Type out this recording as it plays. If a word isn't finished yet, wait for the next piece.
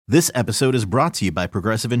This episode is brought to you by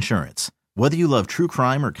Progressive Insurance. Whether you love true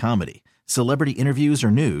crime or comedy, celebrity interviews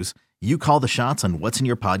or news, you call the shots on what's in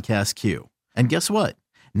your podcast queue. And guess what?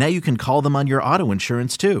 Now you can call them on your auto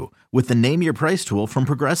insurance too with the Name Your Price tool from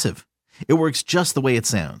Progressive. It works just the way it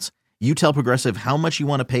sounds. You tell Progressive how much you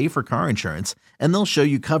want to pay for car insurance, and they'll show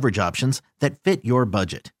you coverage options that fit your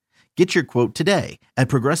budget. Get your quote today at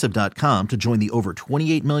Progressive.com to join the over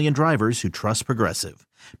 28 million drivers who trust Progressive.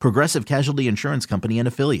 Progressive Casualty Insurance Company and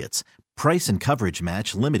Affiliates. Price and coverage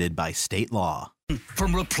match limited by state law.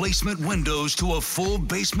 From replacement windows to a full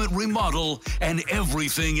basement remodel and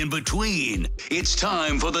everything in between, it's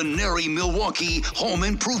time for the NARI Milwaukee Home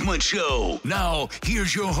Improvement Show. Now,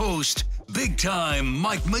 here's your host, Big Time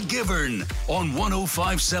Mike McGivern on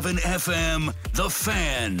 105.7 FM, The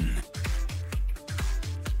Fan.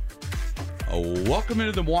 Welcome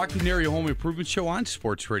into the Milwaukee NARI Home Improvement Show on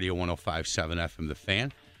Sports Radio 105.7 FM, The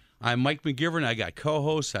Fan. I'm Mike McGivern. I got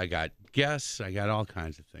co-hosts, I got guests, I got all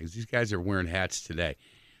kinds of things. These guys are wearing hats today.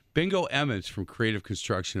 Bingo Emmons from Creative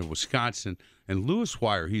Construction of Wisconsin, and Lewis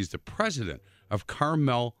Wire. He's the president of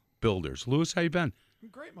Carmel Builders. Lewis, how you been?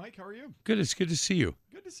 Great, Mike. How are you? Good. It's good to see you.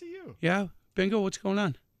 Good to see you. Yeah, Bingo, what's going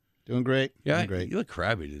on? Doing great. Yeah, Doing great. You look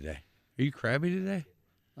crabby today. Are you crabby today?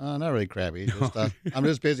 Not really crabby. Just, I'm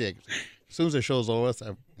just busy. As soon as the show's over,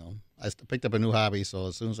 I picked up a new hobby. So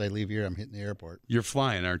as soon as I leave here, I'm hitting the airport. You're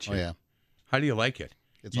flying, aren't you? Oh yeah. How do you like it?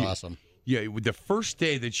 It's awesome. Yeah, the first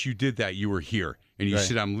day that you did that, you were here, and you Right.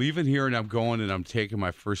 said, "I'm leaving here and I'm going and I'm taking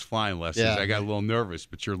my first flying lessons." Yeah. I got a little nervous,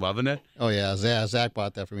 but you're loving it. Oh yeah. Zach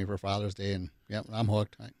bought that for me for Father's Day, and yep, I'm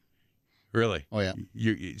hooked. Really? Oh yeah.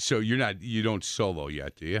 You don't solo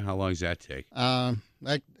yet, do you? How long does that take?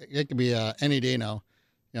 It could be any day now.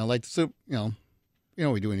 Like the soup. You know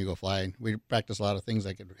what we do when you go flying. We practice a lot of things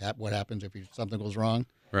like what happens if something goes wrong.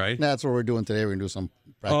 Right. And that's what we're doing today. We're gonna do some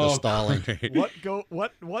practice stalling. Great.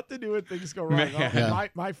 What to do when things go wrong? Man.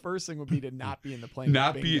 My first thing would be to not be in the plane.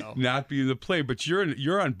 Not with be Bingo. in the plane, but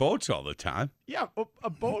you're on boats all the time. Yeah, a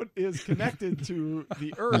boat is connected to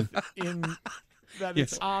the earth in that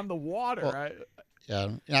it's on the water. Well, Yeah,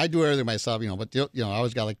 and I do everything myself. But I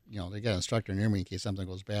always got they got an instructor near me in case something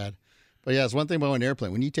goes bad. But yeah, it's one thing about an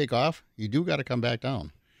airplane. When you take off, you do got to come back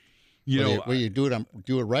down. Whether you do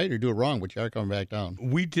it right or do it wrong, but you are coming back down.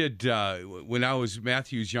 We did when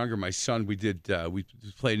Matthew was younger. My son, we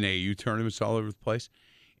played in AAU tournaments all over the place,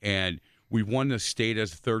 and we won the state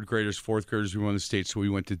as third graders, fourth graders. We won the state, so we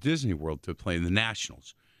went to Disney World to play in the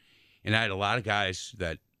nationals. And I had a lot of guys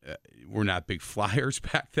that were not big flyers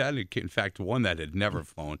back then. In fact, one that had never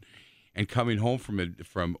flown. And coming home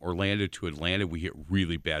from Orlando to Atlanta, we hit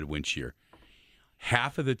really bad wind shear.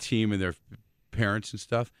 Half of the team and their parents and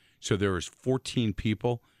stuff, so there was 14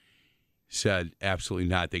 people, said absolutely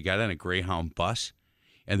not. They got on a Greyhound bus,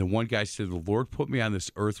 and the one guy said, "The Lord put me on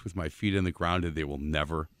this earth with my feet on the ground, and they will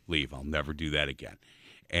never leave. I'll never do that again."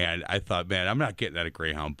 And I thought, man, I'm not getting on a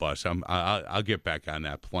Greyhound bus. I'll get back on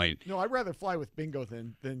that plane. No, I'd rather fly with Bingo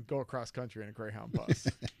than go across country in a Greyhound bus.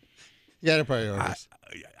 You got to prioritize.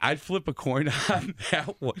 I'd flip a coin on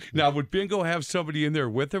that one. Now, would Bingo have somebody in there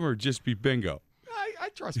with him or just be Bingo? I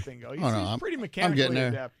trust Bingo. He's, no, he's pretty I'm mechanically getting there.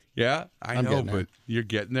 adept. Yeah, I know, but you're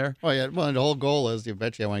getting there. Oh yeah. Well, the whole goal is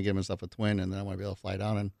eventually I want to get myself a twin, and then I want to be able to fly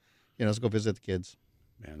down and let's go visit the kids.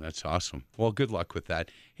 Man, that's awesome. Well, good luck with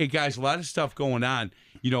that. Hey, guys, a lot of stuff going on.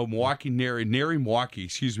 Milwaukee NARI Milwaukee,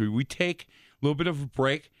 we take a little bit of a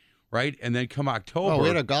break, right? And then come October. Oh, we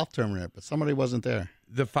had a golf tournament, but somebody wasn't there.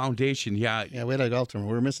 The foundation, yeah. Yeah, we had a golf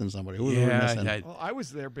tournament. We were missing somebody. Who were we missing? Well, I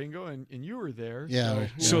was there, Bingo, and you were there. Yeah.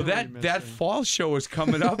 So that fall show is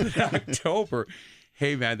coming up in October.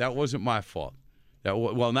 Hey, man, that wasn't my fault.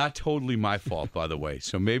 Not totally my fault, by the way.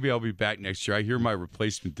 So maybe I'll be back next year. I hear my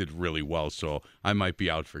replacement did really well, so I might be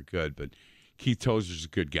out for good. But Keith Tozer's a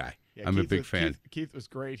good guy. Yeah, I'm a big fan. Keith was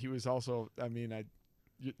great. He was also,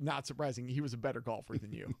 not surprising, he was a better golfer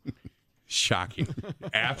than you. Shocking.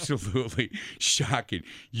 Absolutely shocking.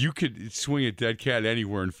 You could swing a dead cat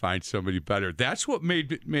anywhere and find somebody better. That's what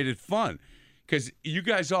made it fun. Because you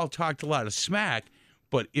guys all talked a lot of smack,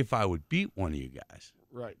 but if I would beat one of you guys.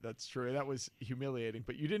 Right, that's true. That was humiliating.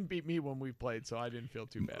 But you didn't beat me when we played, so I didn't feel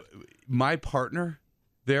too bad. My partner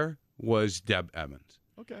there was Deb Emmons.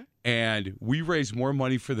 Okay. And we raised more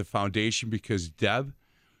money for the foundation because Deb,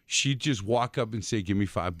 she'd just walk up and say, "Give me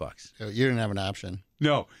 $5." You didn't have an option.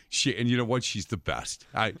 No, and you know what? She's the best.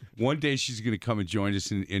 One day she's going to come and join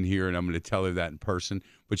us in here, and I'm going to tell her that in person.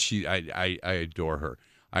 But I adore her.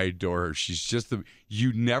 I adore her. She's just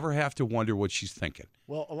you never have to wonder what she's thinking.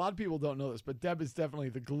 Well, a lot of people don't know this, but Deb is definitely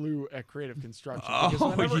the glue at creative construction. Oh,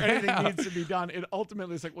 Because whenever yeah. anything needs to be done, it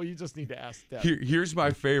ultimately is like, well, you just need to ask Deb. Here's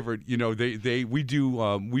my favorite. You know,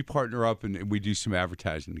 we partner up and we do some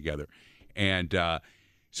advertising together, and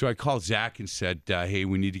so I called Zach and said, hey,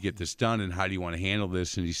 we need to get this done, and how do you want to handle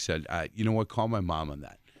this? And he said, you know what, call my mom on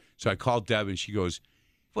that. So I called Deb, and she goes,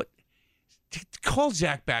 what? Call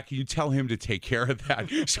Zach back and you tell him to take care of that.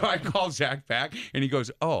 So I called Zach back, and he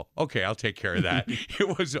goes, oh, okay, I'll take care of that.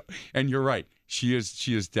 And you're right. She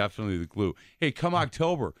is definitely the glue. Hey, come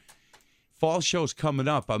October, fall show's coming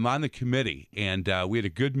up. I'm on the committee, and we had a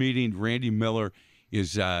good meeting. Randy Miller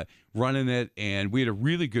is running it, and we had a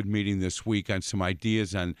really good meeting this week on some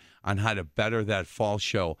ideas on how to better that fall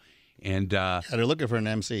show. And they're looking for an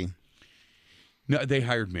MC. No, they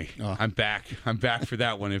hired me. Oh. I'm back for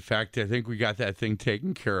that one. In fact, I think we got that thing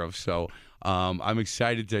taken care of. So I'm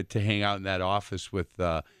excited to hang out in that office with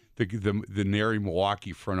the NARI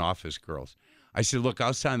Milwaukee front office girls. I said, look,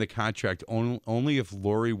 I'll sign the contract only if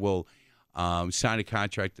Lori will sign a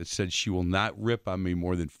contract that said she will not rip on me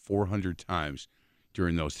more than 400 times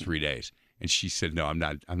during those 3 days. And she said, no, I'm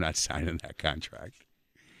not signing that contract.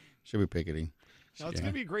 Should be picketing. No, it's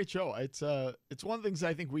going to be a great show. It's one of the things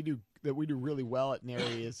I think we do really well at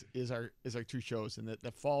NARI is our two shows, and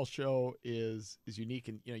the fall show is unique.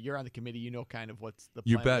 And you're on the committee, kind of what's the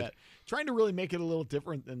plan. You bet. Of that. Trying to really make it a little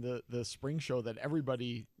different than the spring show that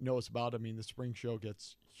everybody knows about. I mean, the spring show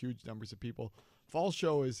gets huge numbers of people. Fall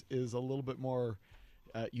show is a little bit more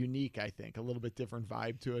unique, I think, a little bit different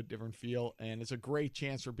vibe to it, different feel, and it's a great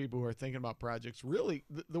chance for people who are thinking about projects. Really,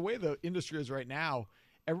 the way the industry is right now,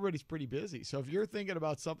 everybody's pretty busy. So if you're thinking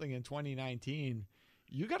about something in 2019,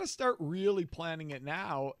 you got to start really planning it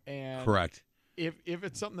now. And correct. If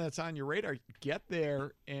it's something that's on your radar, get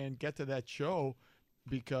there and get to that show,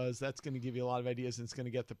 because that's going to give you a lot of ideas and it's going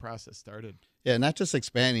to get the process started. Yeah, not just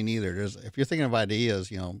expanding either. If you're thinking of ideas,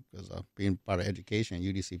 because being part of education,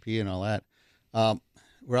 UDCP and all that,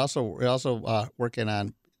 we're also working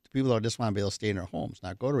on people that just want to be able to stay in their homes,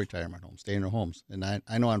 not go to retirement homes, stay in their homes. And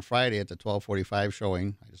I know on Friday at the 12:45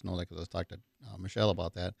 showing, I just know that because I was talking to Michelle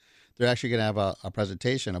about that, they're actually going to have a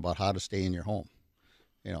presentation about how to stay in your home.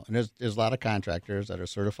 And there's a lot of contractors that are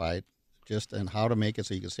certified just in how to make it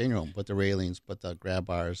so you can stay in your home. Put the railings, put the grab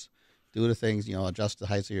bars, do the things, adjust the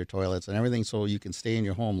heights of your toilets and everything so you can stay in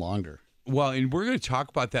your home longer. Well, and we're going to talk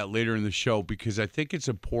about that later in the show, because I think it's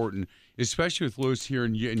important, especially with Louis here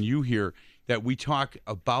and you here, that we talk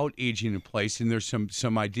about aging in place. And there's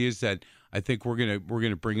some ideas that I think we're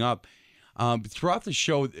gonna bring up throughout the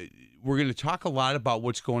show. We're going to talk a lot about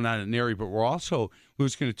what's going on at NARI, but we're also,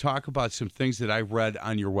 Louis, going to talk about some things that I read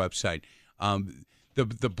on your website.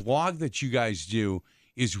 The blog that you guys do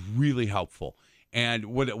is really helpful, and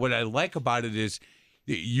what I like about it is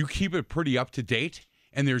you keep it pretty up to date.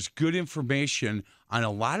 And there's good information on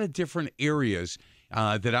a lot of different areas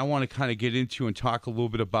that I want to kind of get into and talk a little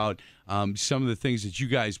bit about some of the things that you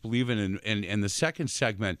guys believe in. And the second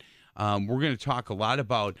segment, we're going to talk a lot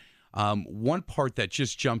about one part that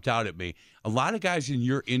just jumped out at me. A lot of guys in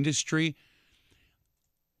your industry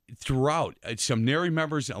throughout, some NARI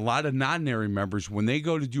members, a lot of non-NARI members, when they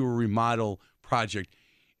go to do a remodel project,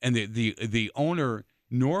 and the owner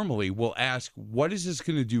normally will ask, what is this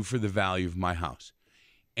going to do for the value of my house?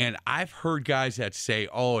 And I've heard guys that say,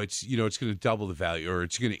 oh, it's going to double the value, or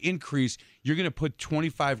it's going to increase. You're going to put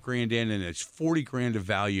 $25,000 in and it's $40,000 of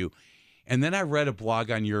value. And then I read a blog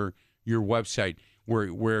on your website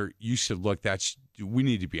where you said, look, we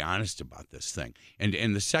need to be honest about this thing. And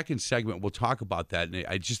in the second segment, we'll talk about that. And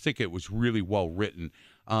I just think it was really well written.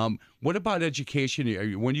 What about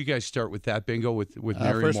education? When do you guys start with that, Bingo, with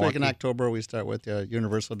NARI First Milwaukee? week in October, we start with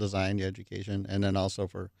universal design, the education, and then also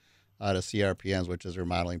for the CRPMs, which is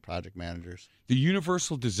remodeling project managers. The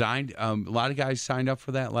universal design, a lot of guys signed up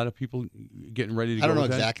for that. A lot of people getting ready to go. I don't know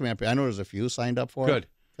with exactly. I know there's a few signed up for Good. it.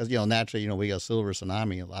 Because, naturally, we got silver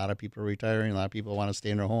tsunami. A lot of people are retiring. A lot of people want to stay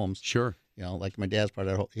in their homes. Sure. Like my dad's part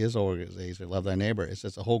of his organization, Love Thy Neighbor. It's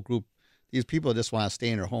just a whole group. These people just want to stay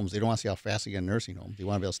in their homes. They don't want to see how fast they get a nursing home. They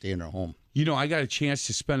want to be able to stay in their home. I got a chance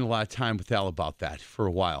to spend a lot of time with Al about that for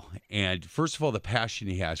a while. And first of all, the passion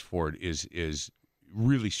he has for it is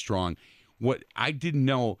really strong. What I didn't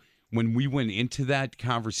know when we went into that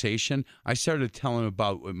conversation, I started telling him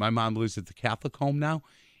about my mom lives at the Catholic home now.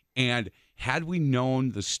 And had we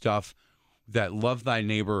known the stuff that Love Thy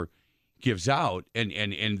Neighbor gives out and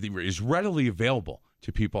is readily available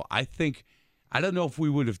to people, I don't know if we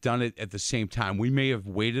would have done it at the same time. We may have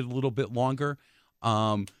waited a little bit longer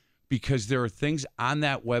because there are things on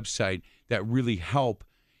that website that really help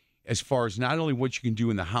as far as not only what you can do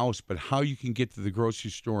in the house, but how you can get to the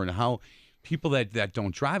grocery store and how people that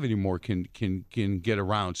don't drive anymore can get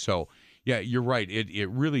around. So, yeah, you're right. It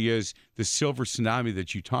really is the silver tsunami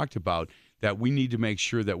that you talked about, that we need to make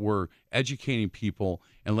sure that we're educating people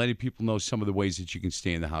and letting people know some of the ways that you can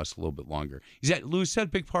stay in the house a little bit longer. Is that, Lou, is that a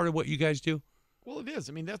big part of what you guys do? Well, it is.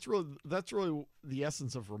 I mean, that's really the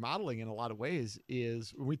essence of remodeling in a lot of ways.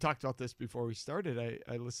 Is when we talked about this before we started,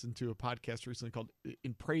 I listened to a podcast recently called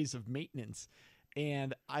In Praise of Maintenance.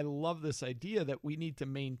 And I love this idea that we need to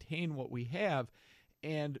maintain what we have.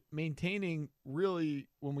 And maintaining, really,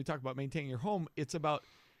 when we talk about maintaining your home, it's about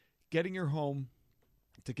getting your home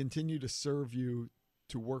to continue to serve you,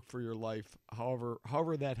 to work for your life,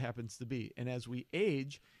 however that happens to be. And as we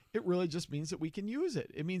age, it really just means that we can use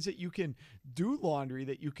it. It means that you can do laundry,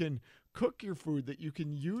 that you can cook your food, that you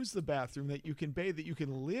can use the bathroom, that you can bathe, that you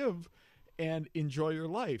can live and enjoy your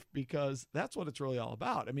life, because that's what it's really all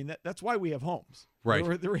about. I mean, that's why we have homes. Right.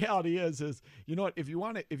 The reality is, you know what, if you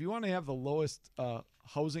want to have the lowest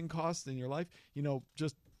housing costs in your life,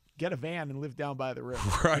 just get a van and live down by the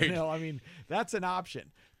river. Right. I mean, that's an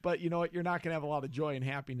option. But you know what, you're not going to have a lot of joy and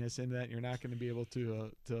happiness in that. You're not going to be able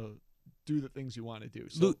to do the things you want to do.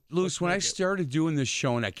 So, Louis, when I started doing this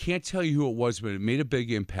show, and I can't tell you who it was, but it made a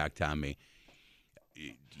big impact on me.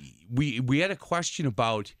 We had a question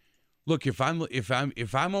about, look, if I'm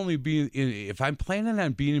planning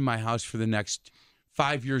on being in my house for the next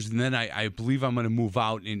 5 years, and then I believe I'm going to move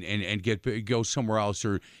out and go somewhere else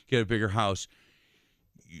or get a bigger house,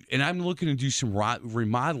 and I'm looking to do some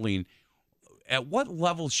remodeling, at what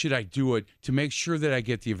level should I do it to make sure that I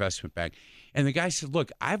get the investment back? And the guy said,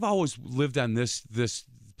 look, I've always lived on this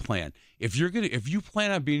plan. If you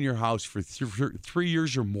plan on being in your house for 3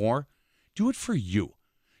 years or more, do it for you.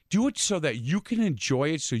 Do it so that you can enjoy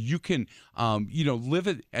it, so you can live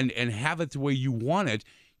it and have it the way you want it.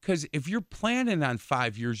 Because if you're planning on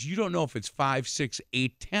 5 years, you don't know if it's 5, 6,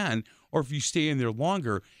 8, 10, or if you stay in there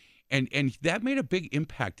longer. And that made a big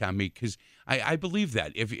impact on me, because I believe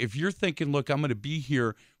that. If you're thinking, look, I'm going to be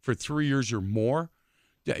here for 3 years or more,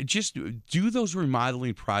 just do those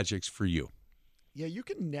remodeling projects for you. Yeah, you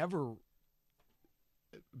can never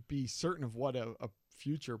be certain of what a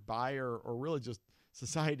future buyer, or really just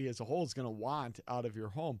society as a whole, is going to want out of your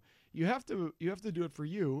home. You have to do it for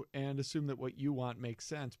you and assume that what you want makes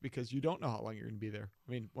sense, because you don't know how long you're going to be there.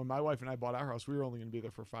 I mean, when my wife and I bought our house, we were only going to be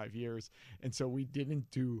there for 5 years. And so we didn't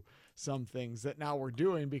do some things that now we're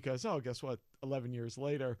doing because, guess what? 11 years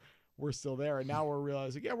later, we're still there. And now we're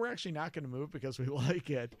realizing, we're actually not going to move because we like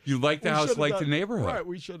it. You like the house, like the neighborhood. Right.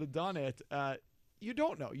 We should have done it. You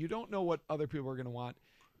don't know. You don't know what other people are going to want.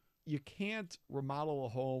 You can't remodel a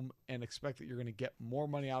home and expect that you're going to get more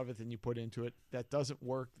money out of it than you put into it. That doesn't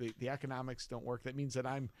work. The economics don't work. That means that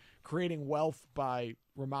I'm creating wealth by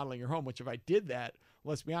remodeling your home, which if I did that,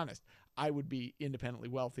 let's be honest, I would be independently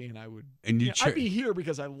wealthy, and I would. And I'd be here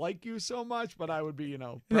because I like you so much, but I would be,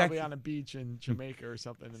 probably on a beach in Jamaica or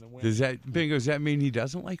something in the winter. Does that mean he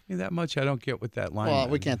doesn't like me that much? I don't get what that line. Well,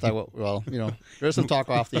 we can't talk. There's some talk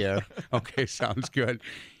off the air. Okay, sounds good.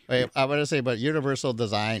 I want to say about universal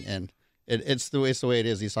design, and it's the way it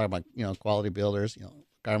is. He's talking about quality builders.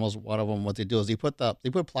 Carmel's one of them. What they do is they put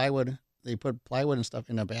plywood and stuff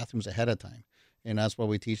in the bathrooms ahead of time, and that's what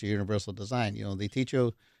we teach you universal design. They teach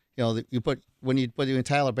you. When you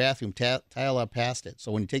tile a bathroom, tile up past it.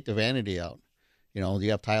 So when you take the vanity out, you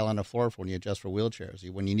have tile on the floor for when you adjust for wheelchairs.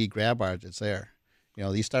 When you need grab bars, it's there.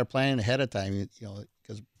 You start planning ahead of time.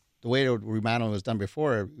 Because the way the remodeling was done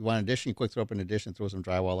before, you want an addition, you quick throw up an addition, throw some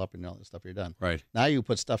drywall up, and all the stuff, you're done. Right. Now you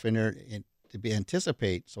put stuff in there to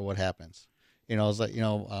anticipate. So what happens? It's like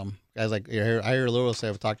guys like I hear Lewis say,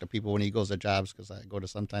 I've talked to people when he goes to jobs, because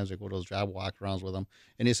sometimes I go to those job walkarounds with them,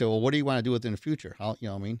 and they say, well, what do you want to do with it in the future? How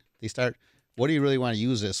they start, what do you really want to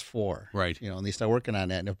use this for? Right. And they start working on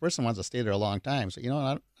that. And if a person wants to stay there a long time, so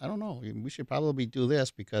I don't know, we should probably do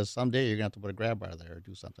this, because someday you're gonna have to put a grab bar there or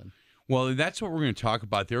do something. Well, that's what we're going to talk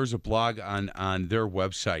about. There's a blog on their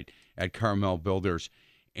website at Carmel Builders,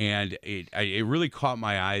 and it really caught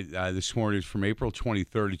my eye this morning. It's from April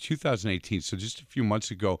 23rd, 2018, so just a few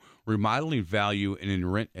months ago, remodeling value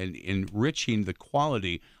and enriching the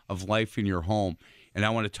quality of life in your home. And I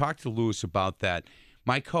want to talk to Lewis about that.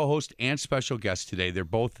 My co-host and special guest today, they're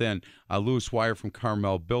both in, Lewis Wire from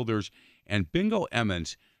Carmel Builders and Bingo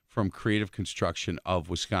Emmons from Creative Construction of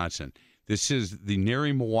Wisconsin. This is the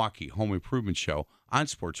NARI Milwaukee Home Improvement Show on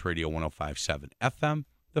Sports Radio 105.7 FM,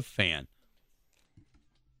 The Fan.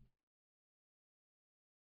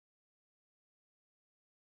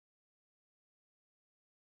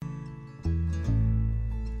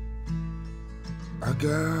 I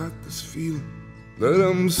got this feeling that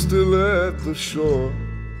I'm still at the shore.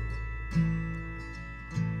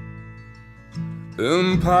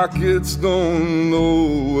 And pockets don't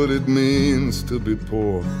know what it means to be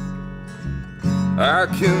poor. I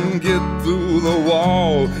can get through the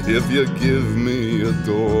wall if you give me a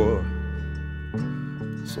door,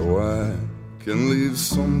 so I can leave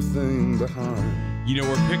something behind. You know,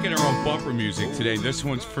 we're picking our own bumper music today. This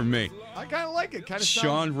one's for me. I kind of like it. Kind of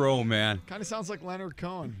Sean Rowe, man. Kind of sounds like Leonard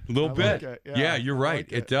Cohen. A little bit. Like yeah, you're right.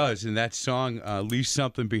 Like it does. And that song leaves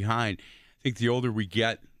something behind. I think the older we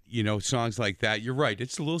get, you know, songs like that, you're right.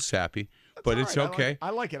 It's a little sappy, but it's right. okay.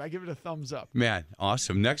 I like it. I give it a thumbs up. Man,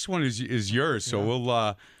 awesome. Next one is yours.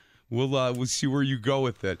 So we'll see where you go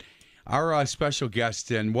with it. Our special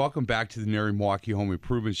guest, and welcome back to the NARI Milwaukee Home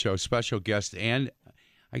Improvement Show. Special guest and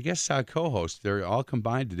I guess co-host. They're all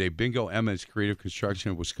combined today. Bingo Emmons, Creative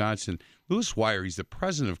Construction of Wisconsin. Lewis Wire, he's the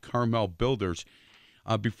president of Carmel Builders.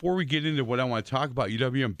 Before we get into what I want to talk about,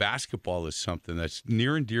 UWM basketball is something that's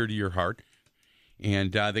near and dear to your heart.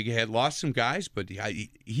 And they had lost some guys, but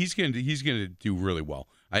he's going to do really well.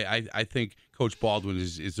 I think Coach Baldwin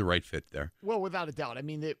is the right fit there. Well, without a doubt. I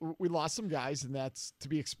mean, we lost some guys, and that's to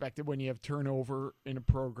be expected when you have turnover in a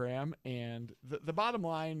program. And the bottom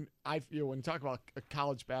line, I feel, when you talk about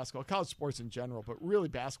college basketball, college sports in general, but really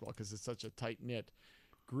basketball because it's such a tight-knit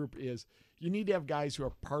group, is you need to have guys who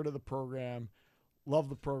are part of the program, love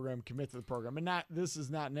the program, commit to the program. And this is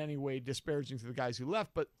not in any way disparaging to the guys who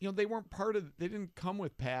left, but, you know, they weren't part of – they didn't come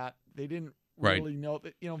with Pat. They didn't really know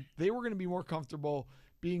that, you know, they were going to be more comfortable –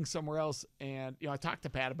 being somewhere else. And, you know, I talked to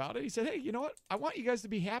Pat about it. He said, hey, you know what? I want you guys to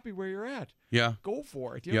be happy where you're at. Yeah. Go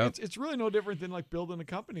for it. You know, it's really no different than like building a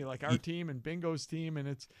company like our team and Bingo's team.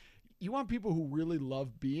 And you want people who really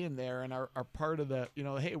love being there and are part of the, you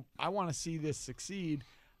know, hey, I want to see this succeed.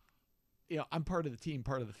 You know, I'm part of the team,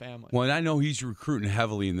 part of the family. Well, and I know he's recruiting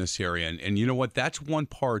heavily in this area. And you know what? That's one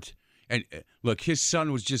part. And look, his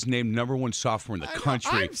son was just named #1 sophomore in the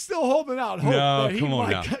country. I'm still holding out hope. No, that come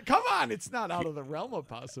on now. Come on, it's not out of the realm of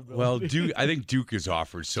possibility. Well, I think Duke is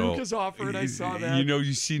offered. So Duke is offered. I saw that. You know,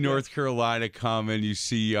 you see North Carolina coming, you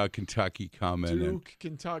see Kentucky coming. Duke,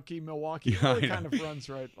 Kentucky, Milwaukee. It really kind of runs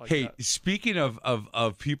right like that. Hey, speaking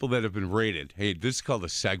of people that have been rated, hey, this is called a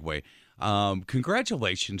segue.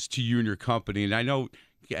 Congratulations to you and your company. And I know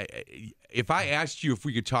if I asked you if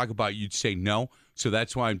we could talk about it, you'd say no. So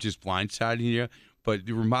that's why I'm just blindsiding you. But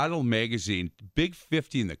the Remodel Magazine, Big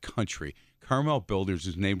 50 in the country, Carmel Builders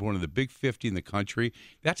is named one of the Big 50 in the country.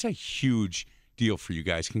 That's a huge deal for you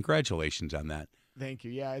guys. Congratulations on that. Thank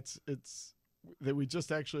you. Yeah, it's that we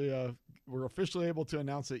just actually were officially able to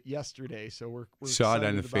announce it yesterday. So we're saw it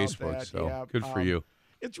on the Facebook. That. So good for you.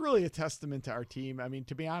 It's really a testament to our team. I mean,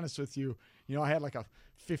 to be honest with you, you know, I had like a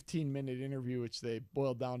 15-minute interview, which they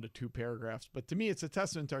boiled down to 2 paragraphs. But to me, it's a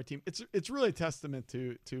testament to our team. It's really a testament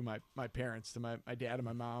to my parents, to my dad and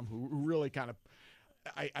my mom, who really kind of,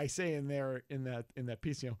 I say in that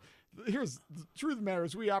piece, you know, here's the truth of the matter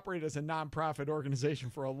is we operate as a nonprofit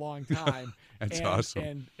organization for a long time. That's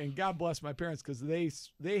awesome. And God bless my parents because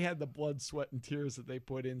they had the blood, sweat, and tears that they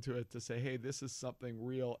put into it to say, hey, this is something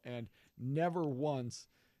real, and never once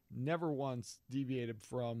deviated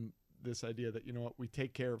from this idea that, you know what, we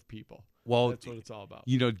take care of people. Well, that's what it's all about.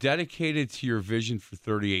 You know, dedicated to your vision for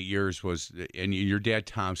 38 years and your dad,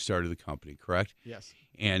 Tom, started the company, correct? Yes.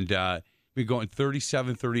 And been going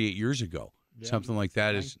 38 years ago. Yeah, something like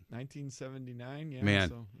that is 1979. Yeah, man.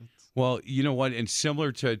 So well, you know what? And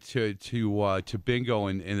similar to Bingo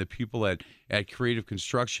and the people at Creative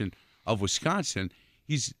Construction of Wisconsin,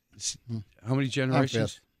 he's how many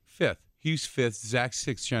generations? Fifth. He's fifth. Zach's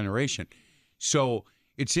 6th generation. So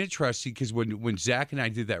it's interesting because when Zach and I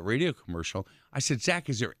did that radio commercial, I said, Zach,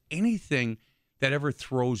 is there anything that ever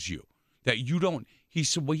throws you that you don't? He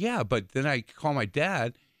said, well, yeah, but then I call my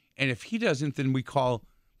dad, and if he doesn't, then we call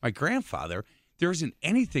my grandfather. There isn't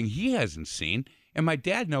anything he hasn't seen, and my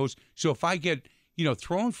dad knows. So if I get, you know,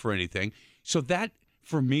 thrown for anything, so that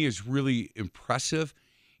for me is really impressive,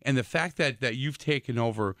 and the fact that you've taken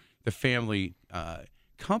over the family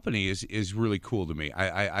company is really cool to me.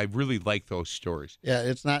 I really like those stories. Yeah,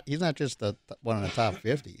 he's not just one of the top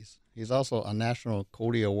 50s. He's also a National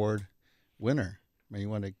Cody Award winner. I mean, he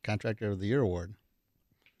won a Contractor of the Year award.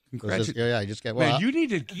 Congratulations! Yeah, just got. Well, man, you need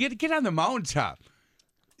to get on the mountaintop.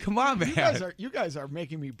 Come on, man. You guys are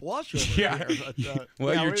making me blush over here. But,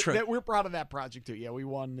 well, we're proud of that project too. Yeah, we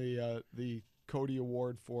won the Cody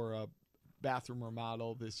Award for bathroom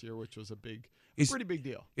remodel this year, which was a pretty big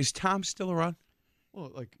deal. Is Tom still around? Well,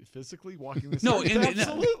 like physically walking the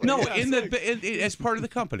as part of the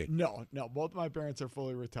company. No. Both my parents are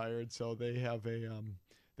fully retired, so they have a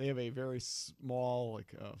they have a very small,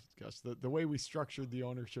 like, the way we structured the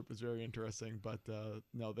ownership was very interesting. But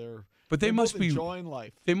no, they must be enjoying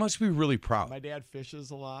life. They must be really proud. My dad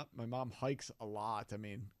fishes a lot. My mom hikes a lot. I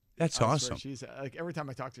mean, that's awesome. She's like, every time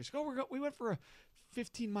I talk to her, she goes, "Oh, we went for a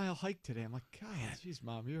 15-mile hike today." I'm like, God, geez,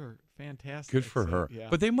 Mom, you're fantastic. Good for her. Yeah.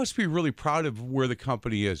 But they must be really proud of where the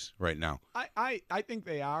company is right now. I think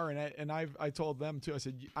they are, and I told them too. I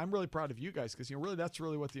said, I'm really proud of you guys, because really that's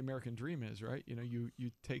really what the American dream is, right?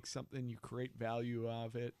 You take something, you create value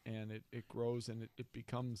of it, and it grows and it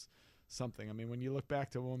becomes something. I mean, when you look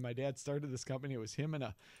back to when my dad started this company, it was him and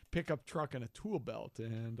a pickup truck and a tool belt,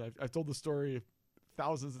 and I've told the story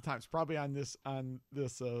thousands of times, probably on this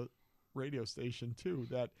radio station too,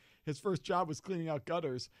 that his first job was cleaning out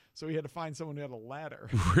gutters, so he had to find someone who had a ladder.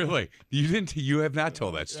 Really? You have not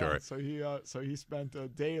told that story. Yeah, so he spent a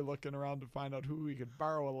day looking around to find out who he could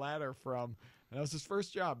borrow a ladder from, and that was his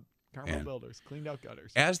first job. Carmel Builders, cleaned out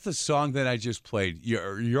gutters. As the song that I just played,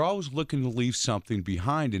 you're always looking to leave something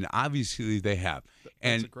behind, and obviously they have.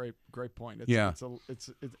 That's a great point.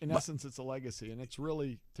 It's in essence, it's a legacy, and it's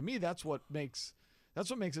really, to me, that's what makes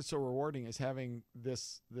it so rewarding, is having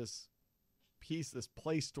this piece, this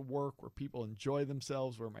place to work where people enjoy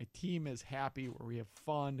themselves, where my team is happy, where we have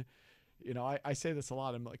fun. I say this a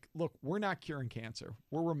lot. I'm like, look, we're not curing cancer.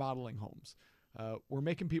 We're remodeling homes. We're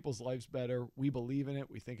making people's lives better. We believe in it.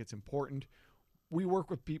 We think it's important. We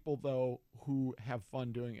work with people, though, who have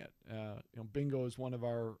fun doing it. Bingo is one of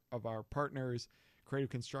our partners, Creative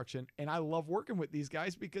Construction, and I love working with these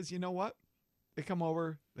guys because you know what? They come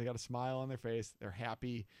over, they got a smile on their face, they're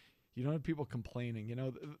happy. You don't have people complaining.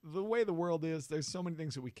 The way the world is, there's so many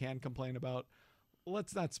things that we can complain about.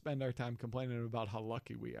 Let's not spend our time complaining about how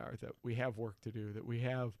lucky we are that we have work to do, that we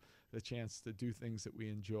have the chance to do things that we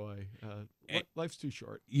enjoy. Life's too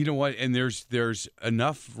short. You know what? And there's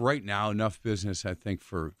enough right now, enough business, I think,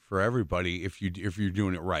 for everybody if you're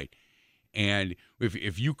doing it right. And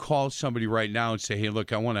if you call somebody right now and say, hey,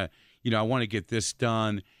 look, I want to get this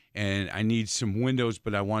done, and I need some windows,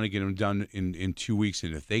 but I want to get them done in 2 weeks.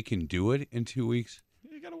 And if they can do it in 2 weeks,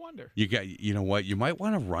 you got to wonder. You know what? You might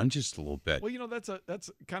want to run just a little bit. Well,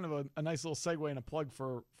 that's kind of a nice little segue and a plug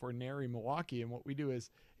for NARI Milwaukee. And what we do is,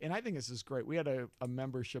 and I think this is great. We had a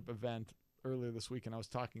membership event earlier this week, and I was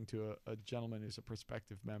talking to a gentleman who's a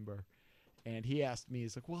prospective member, and he asked me,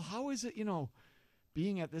 he's like, well, how is it,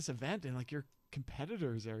 being at this event and like your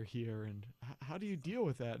competitors are here, and how do you deal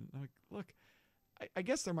with that? And I'm like, look, I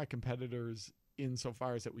guess they're my competitors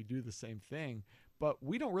insofar as that we do the same thing, but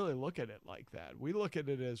we don't really look at it like that. We look at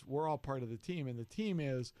it as we're all part of the team, and the team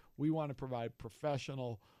is we want to provide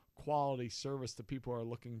professional, quality service to people who are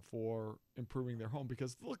looking for improving their home.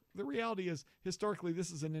 Because look, the reality is historically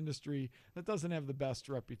this is an industry that doesn't have the best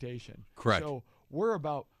reputation. Correct. So we're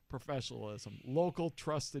about professionalism, local,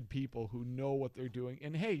 trusted people who know what they're doing.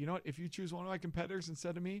 And hey, you know what? If you choose one of my competitors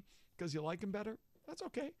instead of me because you like them better, that's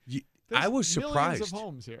okay. I was surprised. Millions of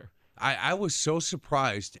homes here. I was so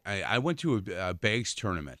surprised. I went to a bags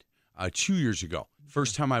tournament 2 years ago.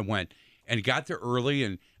 First time I went, and got there early.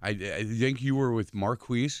 And I think you were with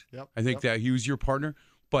Marquise. Yep. I think that he was your partner.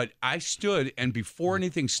 But I stood, and before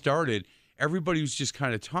anything started, everybody was just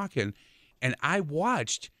kind of talking, and I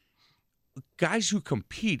watched guys who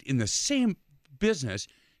compete in the same business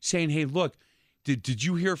saying, "Hey, look, did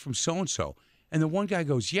you hear from so and so?" And the one guy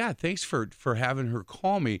goes, "Yeah, thanks for having her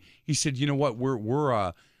call me." He said, "You know what?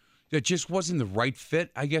 We're that just wasn't the right fit,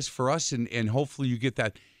 I guess, for us, and hopefully you get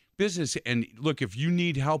that business. And look, if you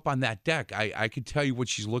need help on that deck, I could tell you what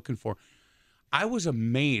she's looking for." I was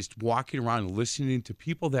amazed walking around and listening to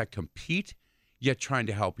people that compete, yet trying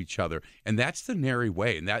to help each other. And that's the NARI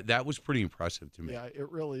way, and that was pretty impressive to me. Yeah,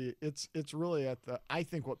 it's really I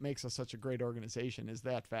think what makes us such a great organization is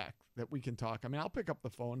that fact that we can talk. I mean, I'll pick up the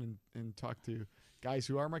phone and talk to guys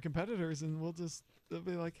who are my competitors, and they'll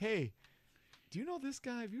be like, "Hey, do you know this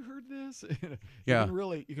guy? Have you heard this?" Yeah.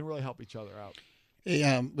 You can really help each other out.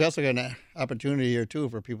 Hey, we also got an opportunity here too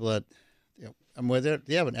for people that,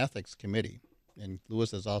 they have an ethics committee, and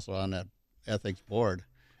Lewis is also on that ethics board.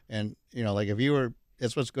 And like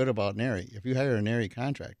that's what's good about NARI. If you hire a NARI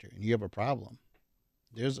contractor and you have a problem,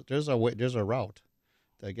 there's a route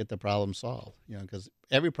to get the problem solved. Because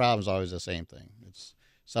every problem is always the same thing. It's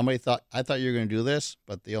somebody I thought you were going to do this,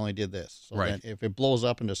 but they only did this. So right. Then if it blows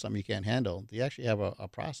up into something you can't handle, they actually have a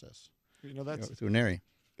process. That's through NARI.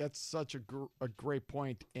 That's such a great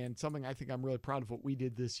point, and something I think I'm really proud of what we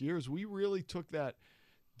did this year is we really took that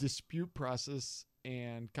dispute process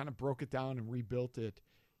and kind of broke it down and rebuilt it,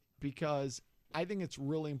 because I think it's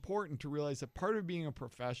really important to realize that part of being a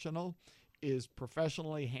professional is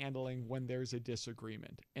professionally handling when there's a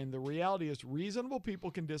disagreement. And the reality is reasonable people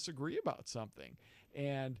can disagree about something.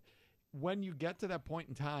 And when you get to that point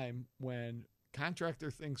in time when contractor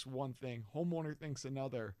thinks one thing, homeowner thinks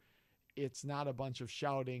another, it's not a bunch of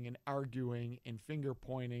shouting and arguing and finger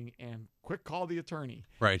pointing and quick call the attorney.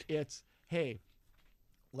 Right. It's, hey,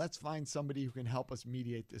 let's find somebody who can help us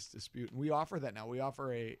mediate this dispute. And we offer that now. We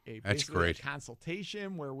offer basically a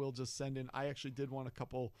consultation where we'll just send in. I actually did one a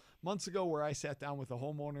couple months ago where I sat down with the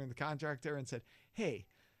homeowner and the contractor and said, hey,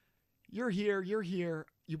 you're here.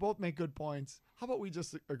 You both make good points. How about we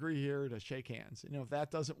just agree here to shake hands? If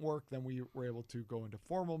that doesn't work, then we were able to go into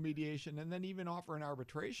formal mediation and then even offer an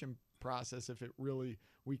arbitration process if it really,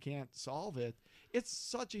 we can't solve it. It's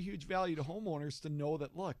such a huge value to homeowners to know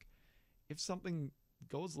that, look, if something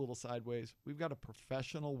goes a little sideways, we've got a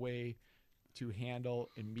professional way to handle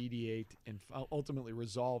and mediate and ultimately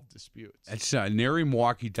resolve disputes. It's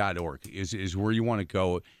NARIMilwaukee.org is where you want to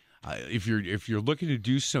go. If you're looking to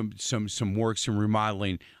do some work, some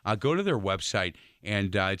remodeling, go to their website,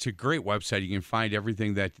 and it's a great website. You can find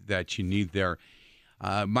everything that you need there.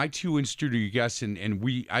 My two in-studio guests,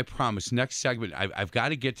 and I promise, next segment, I've got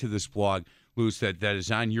to get to this blog, Louis, that is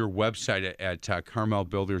on your website at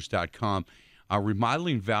carmelbuilders.com.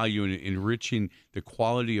 Remodeling value and enriching the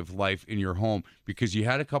quality of life in your home, because you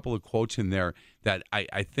had a couple of quotes in there that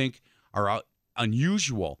I think are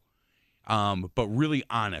unusual, but really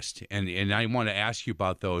honest. And I want to ask you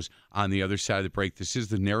about those on the other side of the break. This is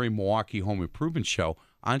the NARI Milwaukee Home Improvement Show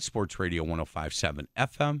on Sports Radio 105.7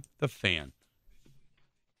 FM, The Fan.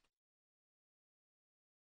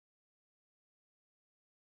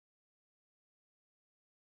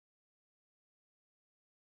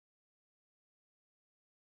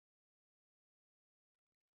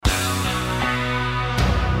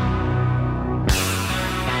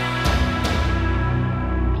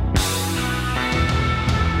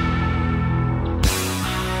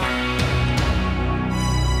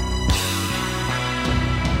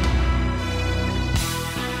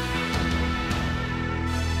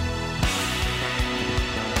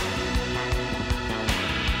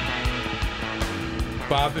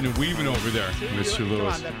 Bobbing and weaving over there, Mr.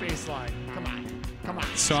 Lewis. Come on, that bass line. Come on.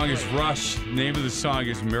 The song is Rush. Name of the song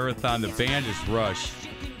is Marathon. The band is Rush.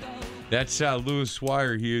 That's Louis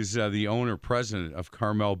Swire. He is the owner, president of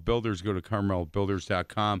Carmel Builders. Go to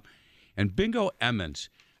carmelbuilders.com. And Bingo Emmons,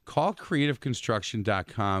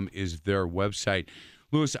 callcreativeconstruction.com is their website.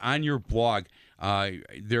 Louis, on your blog,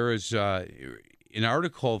 there is an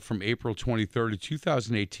article from April 23rd of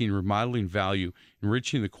 2018, Remodeling Value,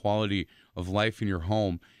 Enriching the Quality of Life in Your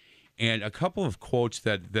Home, and a couple of quotes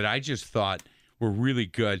that I just thought were really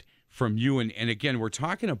good from you. And again, we're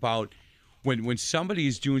talking about when somebody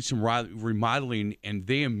is doing some remodeling and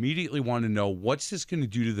they immediately want to know, what's this going to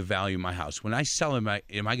do to the value of my house? When I sell, am I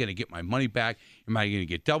going to get my money back? Am I going to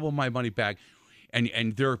get double my money back?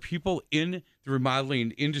 And there are people in the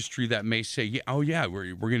remodeling industry that may say,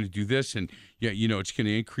 we're going to do this, and it's going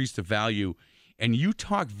to increase the value. And you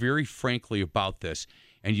talk very frankly about this.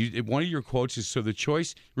 And one of your quotes is, so the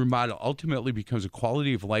choice remodel ultimately becomes a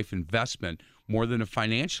quality of life investment more than a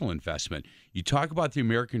financial investment. You talk about the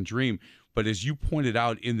American dream, but as you pointed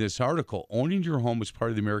out in this article, owning your home as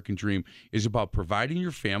part of the American dream is about providing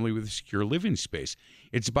your family with a secure living space.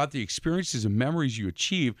 It's about the experiences and memories you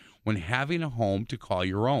achieve when having a home to call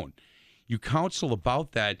your own. You counsel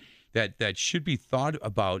about that should be thought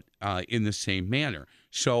about in the same manner.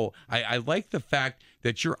 So I like the fact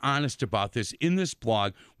that you're honest about this in this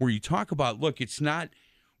blog, where you talk about, look,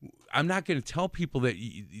 I'm not going to tell people that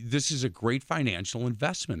this is a great financial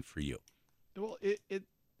investment for you. Well, it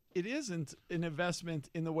isn't an investment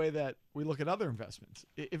in the way that we look at other investments.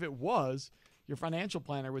 If it was, your financial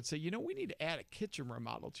planner would say, we need to add a kitchen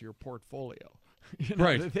remodel to your portfolio.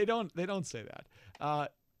 Right. They don't say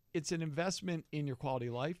that. It's an investment in your quality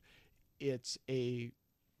of life. It's a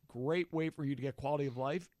great way for you to get quality of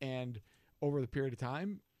life, and over the period of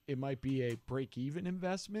time, it might be a break-even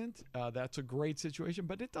investment. That's a great situation,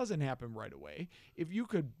 but it doesn't happen right away. If you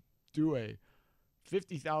could do a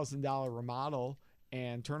 $50,000 remodel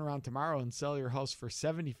and turn around tomorrow and sell your house for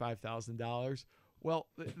 $75,000, well,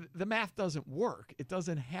 the math doesn't work. It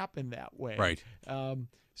doesn't happen that way. Right.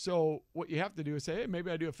 So what you have to do is say, hey,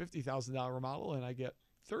 maybe I do a $50,000 remodel and I get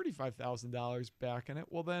 $35,000 back in it.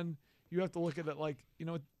 Well, then you have to look at it like,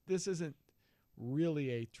 this isn't really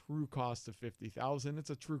a true cost of $50,000. It's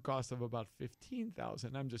a true cost of about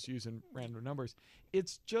 $15,000. I'm just using random numbers.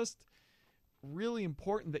 It's just really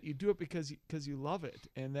important that you do it because you love it,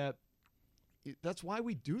 and that's why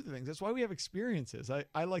we do the things. That's why we have experiences.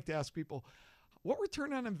 I like to ask people, what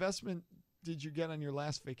return on investment did you get on your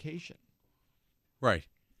last vacation? Right.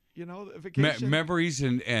 You know, vacation memories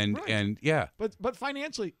and Right. yeah. But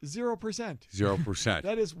financially, 0%. 0%.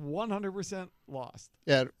 That is 100% lost.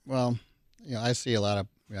 Yeah, well, I see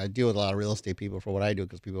I deal with a lot of real estate people for what I do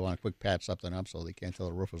because people want to quick patch something up so they can't tell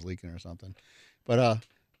the roof was leaking or something. But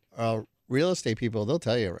real estate people, they'll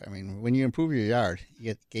tell you, I mean, when you improve your yard, you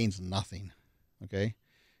get gains nothing, okay?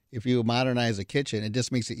 If you modernize a kitchen, it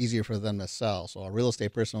just makes it easier for them to sell. So a real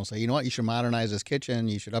estate person will say, you know what, you should modernize this kitchen,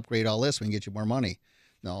 you should upgrade all this, we can get you more money.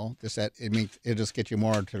 No, it just gets you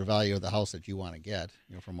more to the value of the house that you want to get,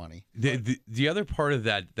 for money. The other part of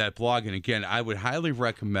that blog, and again, I would highly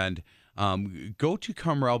recommend go to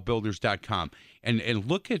ComrellBuilders.com and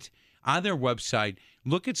look at on their website.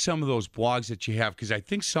 Look at some of those blogs that you have because I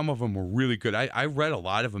think some of them were really good. I read a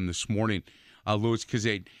lot of them this morning, Louis, because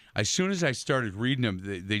as soon as I started reading them,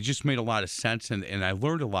 they just made a lot of sense, and I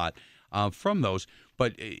learned a lot from those.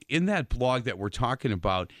 But in that blog that we're talking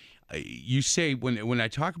about, you say when I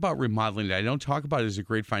talk about remodeling, I don't talk about it as a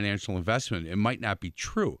great financial investment. It might not be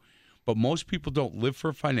true, but most people don't live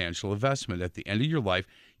for financial investment. At the end of your life,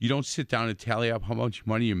 you don't sit down and tally up how much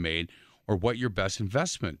money you made or what your best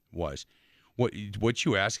investment was. What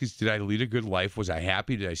you ask is, did I lead a good life? Was I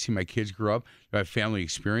happy? Did I see my kids grow up? Did I have family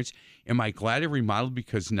experience? Am I glad I remodeled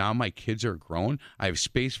because now my kids are grown? I have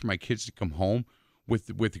space for my kids to come home with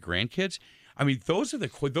the grandkids. I mean, those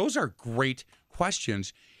are great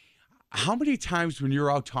questions. How many times when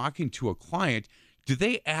you're out talking to a client, do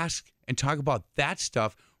they ask and talk about that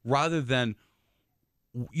stuff rather than,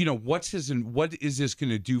 what is this going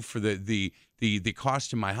to do for the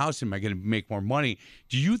cost of my house? Am I going to make more money?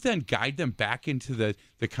 Do you then guide them back into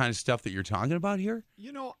the kind of stuff that you're talking about here?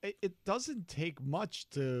 It doesn't take much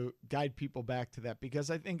to guide people back to that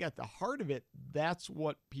because I think at the heart of it, that's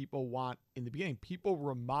what people want in the beginning. People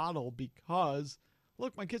remodel because,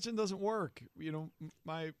 look, my kitchen doesn't work.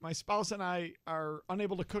 My spouse and I are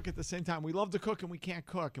unable to cook at the same time. We love to cook and we can't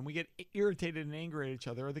cook, and we get irritated and angry at each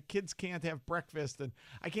other. Or the kids can't have breakfast, and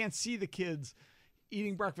I can't see the kids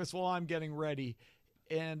eating breakfast while I'm getting ready.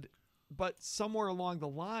 But somewhere along the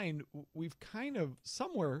line, we've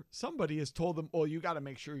somebody has told them, oh, you got to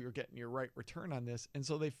make sure you're getting your right return on this. And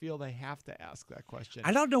so they feel they have to ask that question.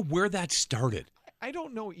 I don't know where that started. I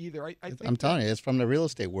don't know either. I think I'm telling you, it's from the real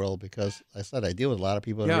estate world because I said I deal with a lot of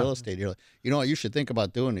people in real estate. You're like, you know what you should think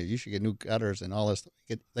about doing is you should get new gutters and all this.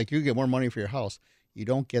 You get more money for your house. You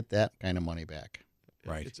don't get that kind of money back.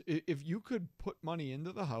 Right. If you could put money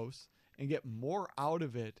into the house and get more out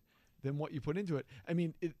of it than what you put into it, I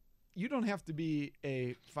mean, you don't have to be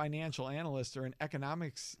a financial analyst or an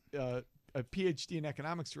economics a PhD in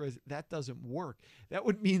economics to realize that doesn't work. That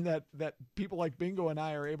would mean that people like Bingo and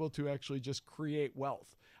I are able to actually just create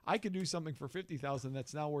wealth. I could do something for $50,000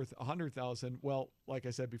 that's now worth $100,000. Well, like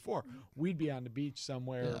I said before, we'd be on the beach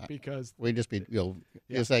somewhere because we'd just be,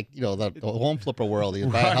 it's like the home flipper world. You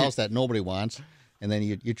buy a house that nobody wants, and then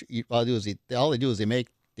all they do is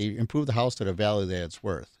they improve the house to the value that it's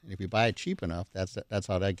worth. And if you buy it cheap enough, that's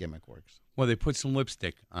how that gimmick works. Well, they put some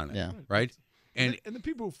lipstick on it, right? And the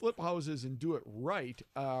people who flip houses and do it right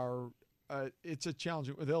are, it's a challenge.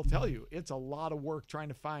 They'll tell you it's a lot of work trying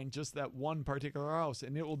to find just that one particular house.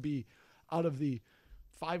 And it will be out of the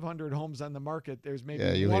 500 homes on the market, there's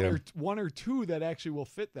maybe one or two that actually will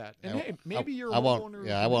fit that. And hey, maybe you're a homeowner.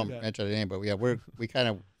 I won't mention the name, but we kind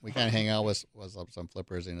of hang out with some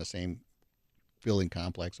flippers in the same building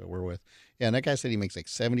complex that we're with. Yeah, and that guy said he makes like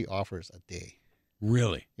 70 offers a day.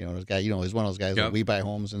 Really? This guy, he's one of those guys that we buy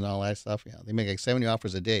homes and all that stuff. Yeah, they make like 70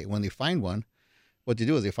 offers a day. When they find one, what they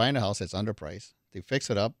do is they find a house that's underpriced. They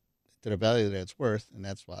fix it up to the value that it's worth, and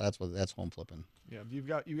that's home flipping. Yeah, you've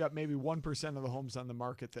got maybe 1% of the homes on the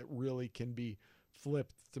market that really can be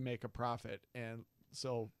flipped to make a profit. And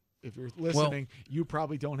so if you're listening, you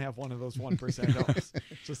probably don't have one of those 1% homes.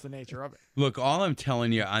 It's just the nature of it. Look, all I'm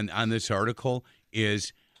telling you on this article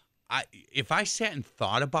is if I sat and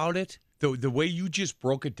thought about it, the way you just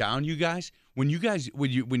broke it down, you guys, when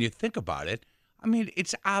you think about it, I mean,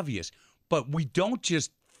 it's obvious, but we don't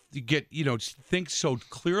just think so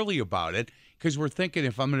clearly about it because we're thinking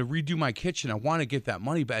if I'm going to redo my kitchen, I want to get that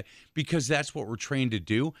money back because that's what we're trained to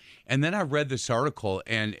do. And then I read this article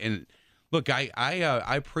and look,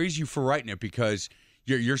 I praise you for writing it because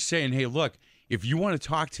you're saying, hey, look, if you want to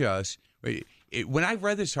talk to us, when I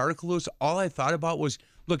read this article, Louis, all I thought about was,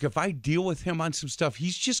 look, if I deal with him on some stuff,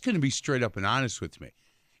 he's just going to be straight up and honest with me.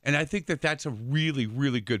 And I think that's a really,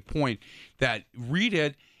 really good point, that read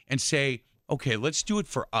it and say, okay, let's do it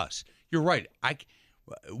for us. You're right.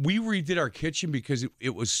 We redid our kitchen because it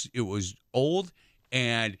was old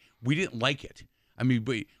and we didn't like it. I mean,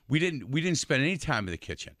 we didn't spend any time in the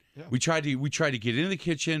kitchen. Yeah. We tried to get into the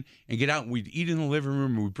kitchen and get out, and we'd eat in the living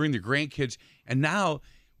room, and we'd bring the grandkids. And now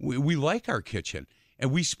we like our kitchen,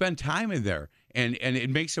 and we spend time in there, and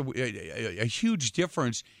it makes a huge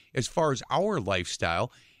difference as far as our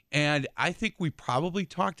lifestyle. And I think we probably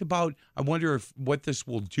talked about, I wonder what this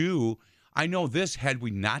will do. I know this, had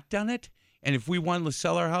we not done it, and if we wanted to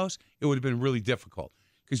sell our house, it would have been really difficult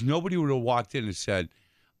because nobody would have walked in and said,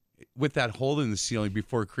 with that hole in the ceiling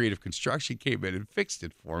before creative construction came in and fixed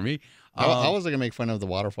it for me. I was going to make fun of the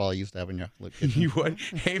waterfall you used to have in your kitchen. You would?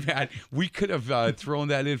 Hey, man, we could have thrown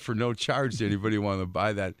that in for no charge to anybody who wanted to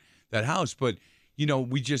buy that house. But,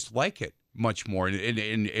 we just like it much more, and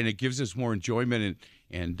it gives us more enjoyment.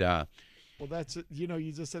 Well, that's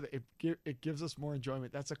you just said it gives us more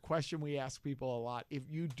enjoyment. That's a question we ask people a lot. If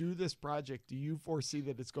you do this project, do you foresee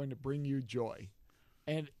that it's going to bring you joy?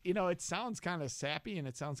 And, it sounds kind of sappy and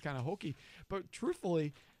it sounds kind of hokey, but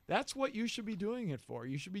truthfully, that's what you should be doing it for.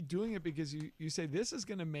 You should be doing it because you say, this is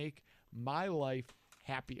going to make my life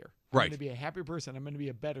happier. I'm going to be a happier person. I'm going to be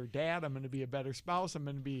a better dad. I'm going to be a better spouse. I'm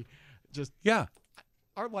going to be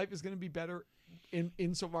our life is going to be better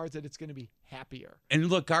insofar as that it's going to be happier. And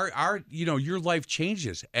look, our your life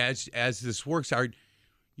changes as this works. Our,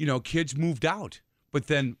 kids moved out, but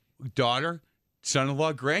then daughter,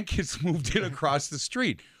 son-in-law, grandkids moved in across the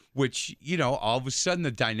street, which, all of a sudden the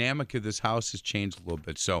dynamic of this house has changed a little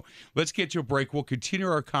bit. So let's get to a break. We'll continue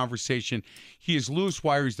our conversation. He is Lewis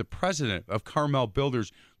Wire. He's the president of Carmel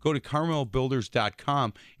Builders. Go to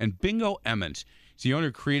carmelbuilders.com. And Bingo Emmons, he's the owner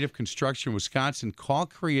of Creative Construction Wisconsin. Call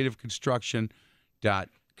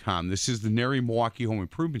creativeconstruction.com. This is the NARI Milwaukee Home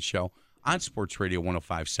Improvement Show on Sports Radio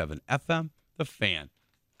 105.7 FM, The Fan.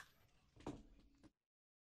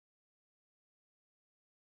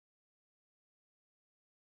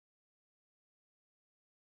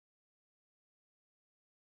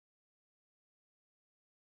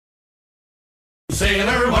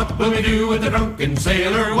 Sailor, what will we do with the drunken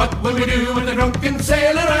sailor? What will we do with the drunken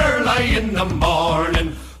sailor early in the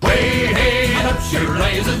morning? Way, hey, and up she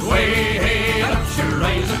rises, way, hey, and up she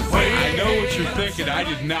rises, way. I know what you're thinking. I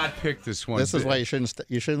did not pick this one. This is why you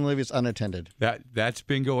shouldn't leave it unattended. That's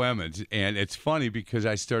Bingo Emmons, and it's funny because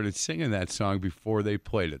I started singing that song before they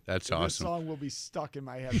played it. That's awesome. This song will be stuck in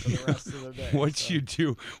my head for the rest of the day. What you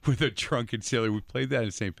do with a drunken sailor? We played that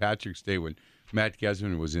in St. Patrick's Day when Matt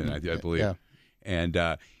McGivern was in, I believe. Yeah. And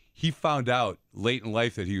he found out late in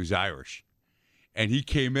life that he was Irish. And he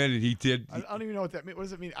came in and he did. I don't even know what that means. What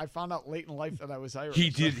does it mean? I found out late in life that I was Irish.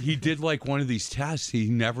 He did like one of these tests. He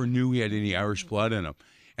never knew he had any Irish blood in him.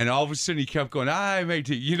 And all of a sudden he kept going, I made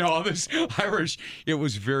all this Irish. It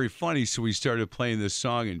was very funny. So we started playing this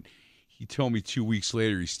song, and he told me 2 weeks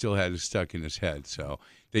later he still had it stuck in his head. So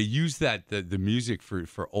they used the music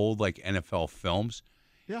for old like NFL films.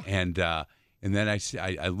 Yeah. And then I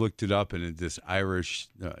looked it up, and this Irish,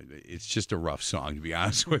 it's just a rough song, to be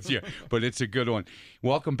honest with you, but it's a good one.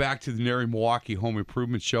 Welcome back to the NARI Milwaukee Home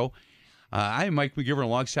Improvement Show. I am Mike McGivern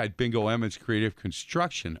alongside Bingo Emmons, Creative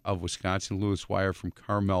Construction of Wisconsin, Lewis Wire from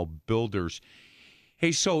Carmel Builders.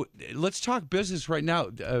 Hey, so let's talk business right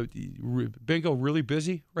now. Bingo, really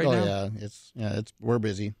busy right now? Yeah, we're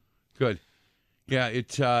busy. Good. Yeah, it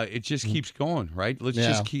just keeps going, right? Let's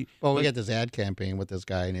just keep. Well, we got this ad campaign with this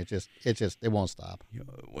guy, and it won't stop.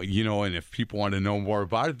 Well, and if people want to know more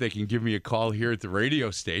about it, they can give me a call here at the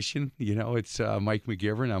radio station. It's Mike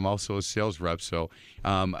McGivern. I'm also a sales rep, so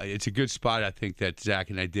it's a good spot. I think that Zach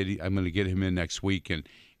and I did. I'm going to get him in next week and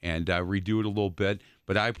redo it a little bit.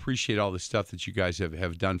 But I appreciate all the stuff that you guys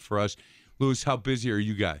have done for us. Lewis, how busy are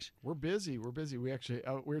you guys? We're busy. We actually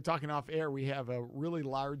we were talking off air. We have a really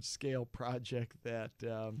large scale project that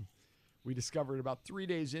we discovered about 3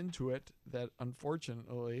 days into it. That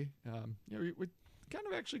unfortunately, it kind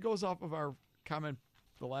of actually goes off of our comment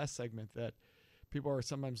the last segment that people are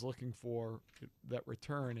sometimes looking for that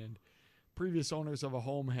return. And previous owners of a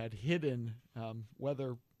home had hidden,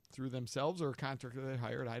 whether through themselves or a contractor they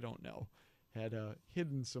hired, I don't know, had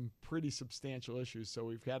hidden some pretty substantial issues. So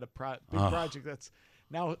we've had a big project that's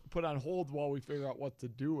now put on hold while we figure out what to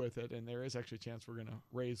do with it. And there is actually a chance we're going to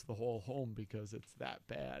raise the whole home because it's that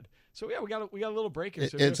bad. So yeah, we got a little break here.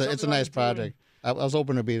 So it's a nice project. I was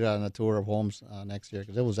hoping to be on a tour of homes next year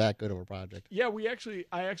because it was that good of a project. Yeah,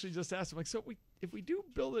 I actually just asked him, like, so if we do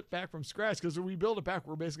build it back from scratch, because when we build it back,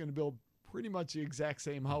 we're basically going to build pretty much the exact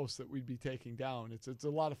same house that we'd be taking down. It's a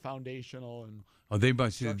lot of foundational and they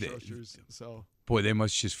must issues. So boy, they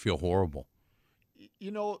must just feel horrible.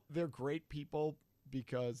 They're great people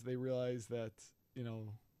because they realize that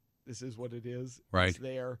This is what it is. Right. It's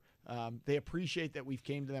there. They appreciate that we've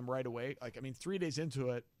came to them right away. 3 days into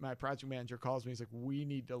it, my project manager calls me. He's like, we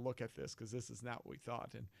need to look at this because this is not what we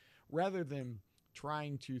thought. And rather than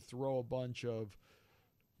trying to throw a bunch of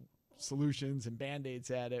solutions and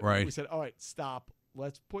Band-Aids at it, right. we said, all right, stop.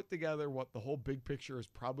 Let's put together what the whole big picture is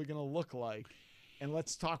probably going to look like. And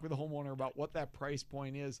let's talk with the homeowner about what that price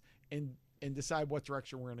point is and decide what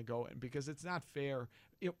direction we're going to go in, because it's not fair.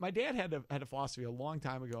 My dad had a philosophy a long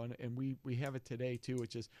time ago, and we have it today too,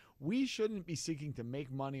 which is we shouldn't be seeking to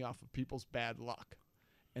make money off of people's bad luck.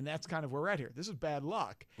 And that's kind of where we're at here. This is bad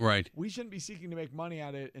luck. Right. We shouldn't be seeking to make money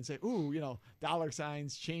at it and say, ooh, dollar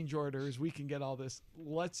signs, change orders, we can get all this.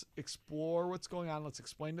 Let's explore what's going on. Let's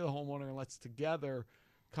explain to the homeowner, and let's together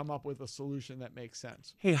come up with a solution that makes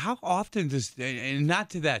sense. Hey, how often does, and not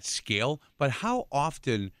to that scale, but how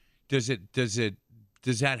often does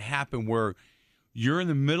that happen where you're in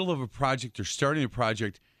the middle of a project or starting a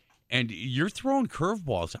project and you're throwing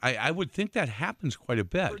curveballs? I would think that happens quite a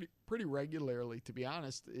bit. Pretty regularly, to be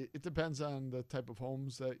honest. It depends on the type of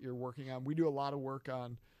homes that you're working on. We do a lot of work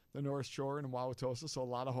on the North Shore and in Wauwatosa, so a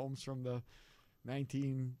lot of homes from the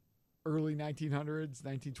early 1900s,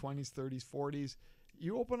 1920s, 30s, 40s.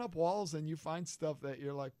 You open up walls and you find stuff that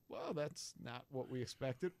you're like, well, that's not what we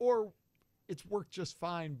expected, or it's worked just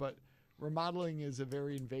fine, but remodeling is a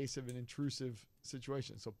very invasive and intrusive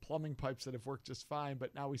situation. So plumbing pipes that have worked just fine,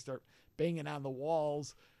 but now we start banging on the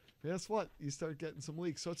walls. Guess what? You start getting some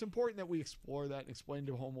leaks. So it's important that we explore that and explain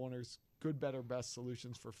to homeowners good, better, best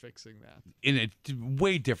solutions for fixing that. In a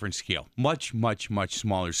way different scale, much, much, much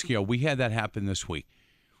smaller scale. We had that happen this week.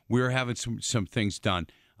 We were having some things done.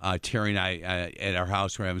 Terry and I at our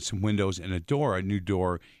house were having some windows and a new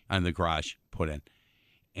door on the garage put in.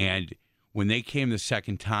 And when they came the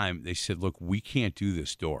second time, they said, look, we can't do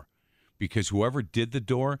this door because whoever did the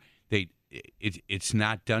door, it's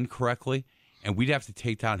not done correctly. And we'd have to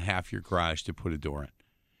take down half your garage to put a door in.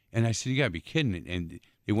 And I said, you got to be kidding. And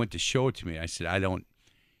they went to show it to me. I said, I don't,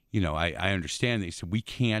 I understand. They said, we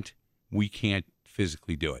can't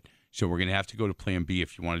physically do it. So we're going to have to go to plan B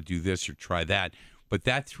if you want to do this or try that. But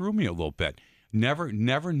that threw me a little bit. Never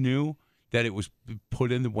knew that it was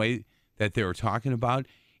put in the way that they were talking about.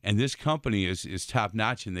 And this company is top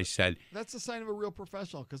notch. And they said, that's a sign of a real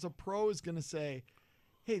professional, because a pro is going to say,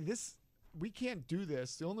 hey, we can't do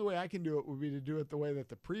this. The only way I can do it would be to do it the way that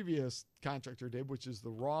the previous contractor did, which is the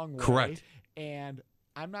wrong way. Correct. And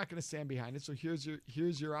I'm not going to stand behind it. So here's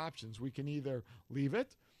your options. We can either leave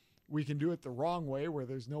it, we can do it the wrong way where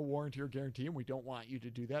there's no warranty or guarantee, and we don't want you to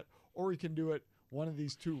do that, or we can do it one of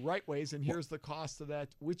these two right ways, and here's the cost of that.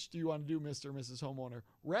 Which do you want to do, Mr. or Mrs. Homeowner,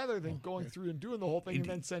 rather than going through and doing the whole thing and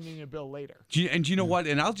then sending a bill later. And you know what?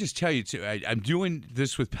 And I'll just tell you, too, I'm doing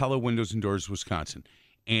this with Pella Windows and Doors, Wisconsin.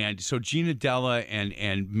 And so Gina Della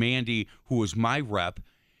and Mandy, who was my rep,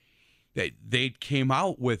 they came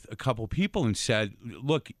out with a couple people and said,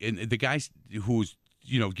 look, and the guy who's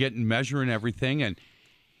getting measuring everything, and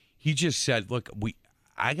he just said, look,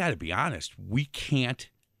 I got to be honest, we can't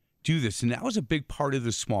do this. And that was a big part of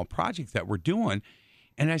the small project that we're doing.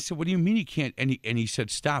 And I said, what do you mean you can't? And he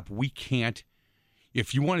said, stop, we can't.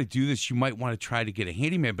 If you want to do this, you might want to try to get a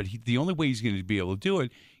handyman, but the only way he's going to be able to do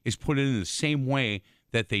it is put it in the same way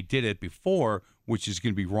that they did it before, which is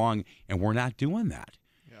going to be wrong, and we're not doing that.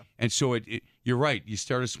 Yeah. And so you're right. You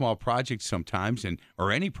start a small project sometimes,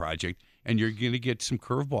 or any project, and you're going to get some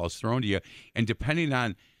curveballs thrown to you. And depending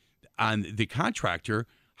on the contractor,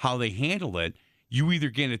 how they handle it, you either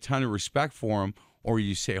gain a ton of respect for them, or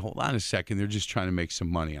you say, hold on a second, they're just trying to make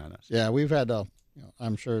some money on us. Yeah, we've had,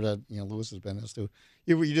 I'm sure that, Lewis has been this too.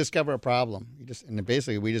 You discover a problem. And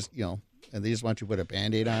basically we just, and they just want you to put a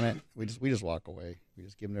Band-Aid on it. We just walk away. We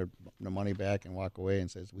just give them their money back and walk away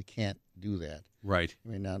and says, we can't do that. Right. I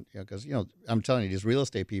mean, because, I'm telling you, these real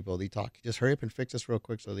estate people, they talk, just hurry up and fix this real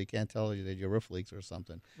quick so they can't tell you that your roof leaks or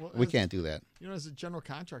something. Well, we can't do that. As a general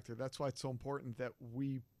contractor, that's why it's so important that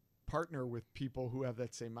we partner with people who have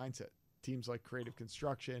that same mindset. Teams like Creative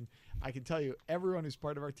Construction. I can tell you, everyone who's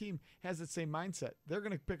part of our team has that same mindset. They're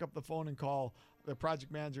going to pick up the phone and call the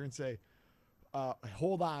project manager and say,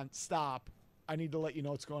 hold on, stop. I need to let you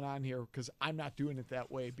know what's going on here because I'm not doing it that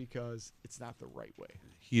way because it's not the right way.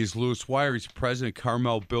 He is Lewis Wire. He's president of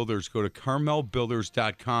Carmel Builders. Go to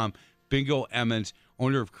carmelbuilders.com. Bingo Emmons,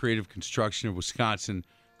 owner of Creative Construction of Wisconsin.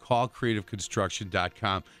 Call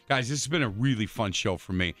creativeconstruction.com. Guys, this has been a really fun show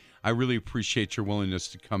for me. I really appreciate your willingness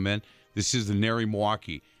to come in. This is the NARI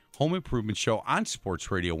Milwaukee Home Improvement Show on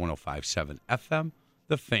Sports Radio 105.7 FM,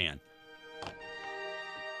 The Fan.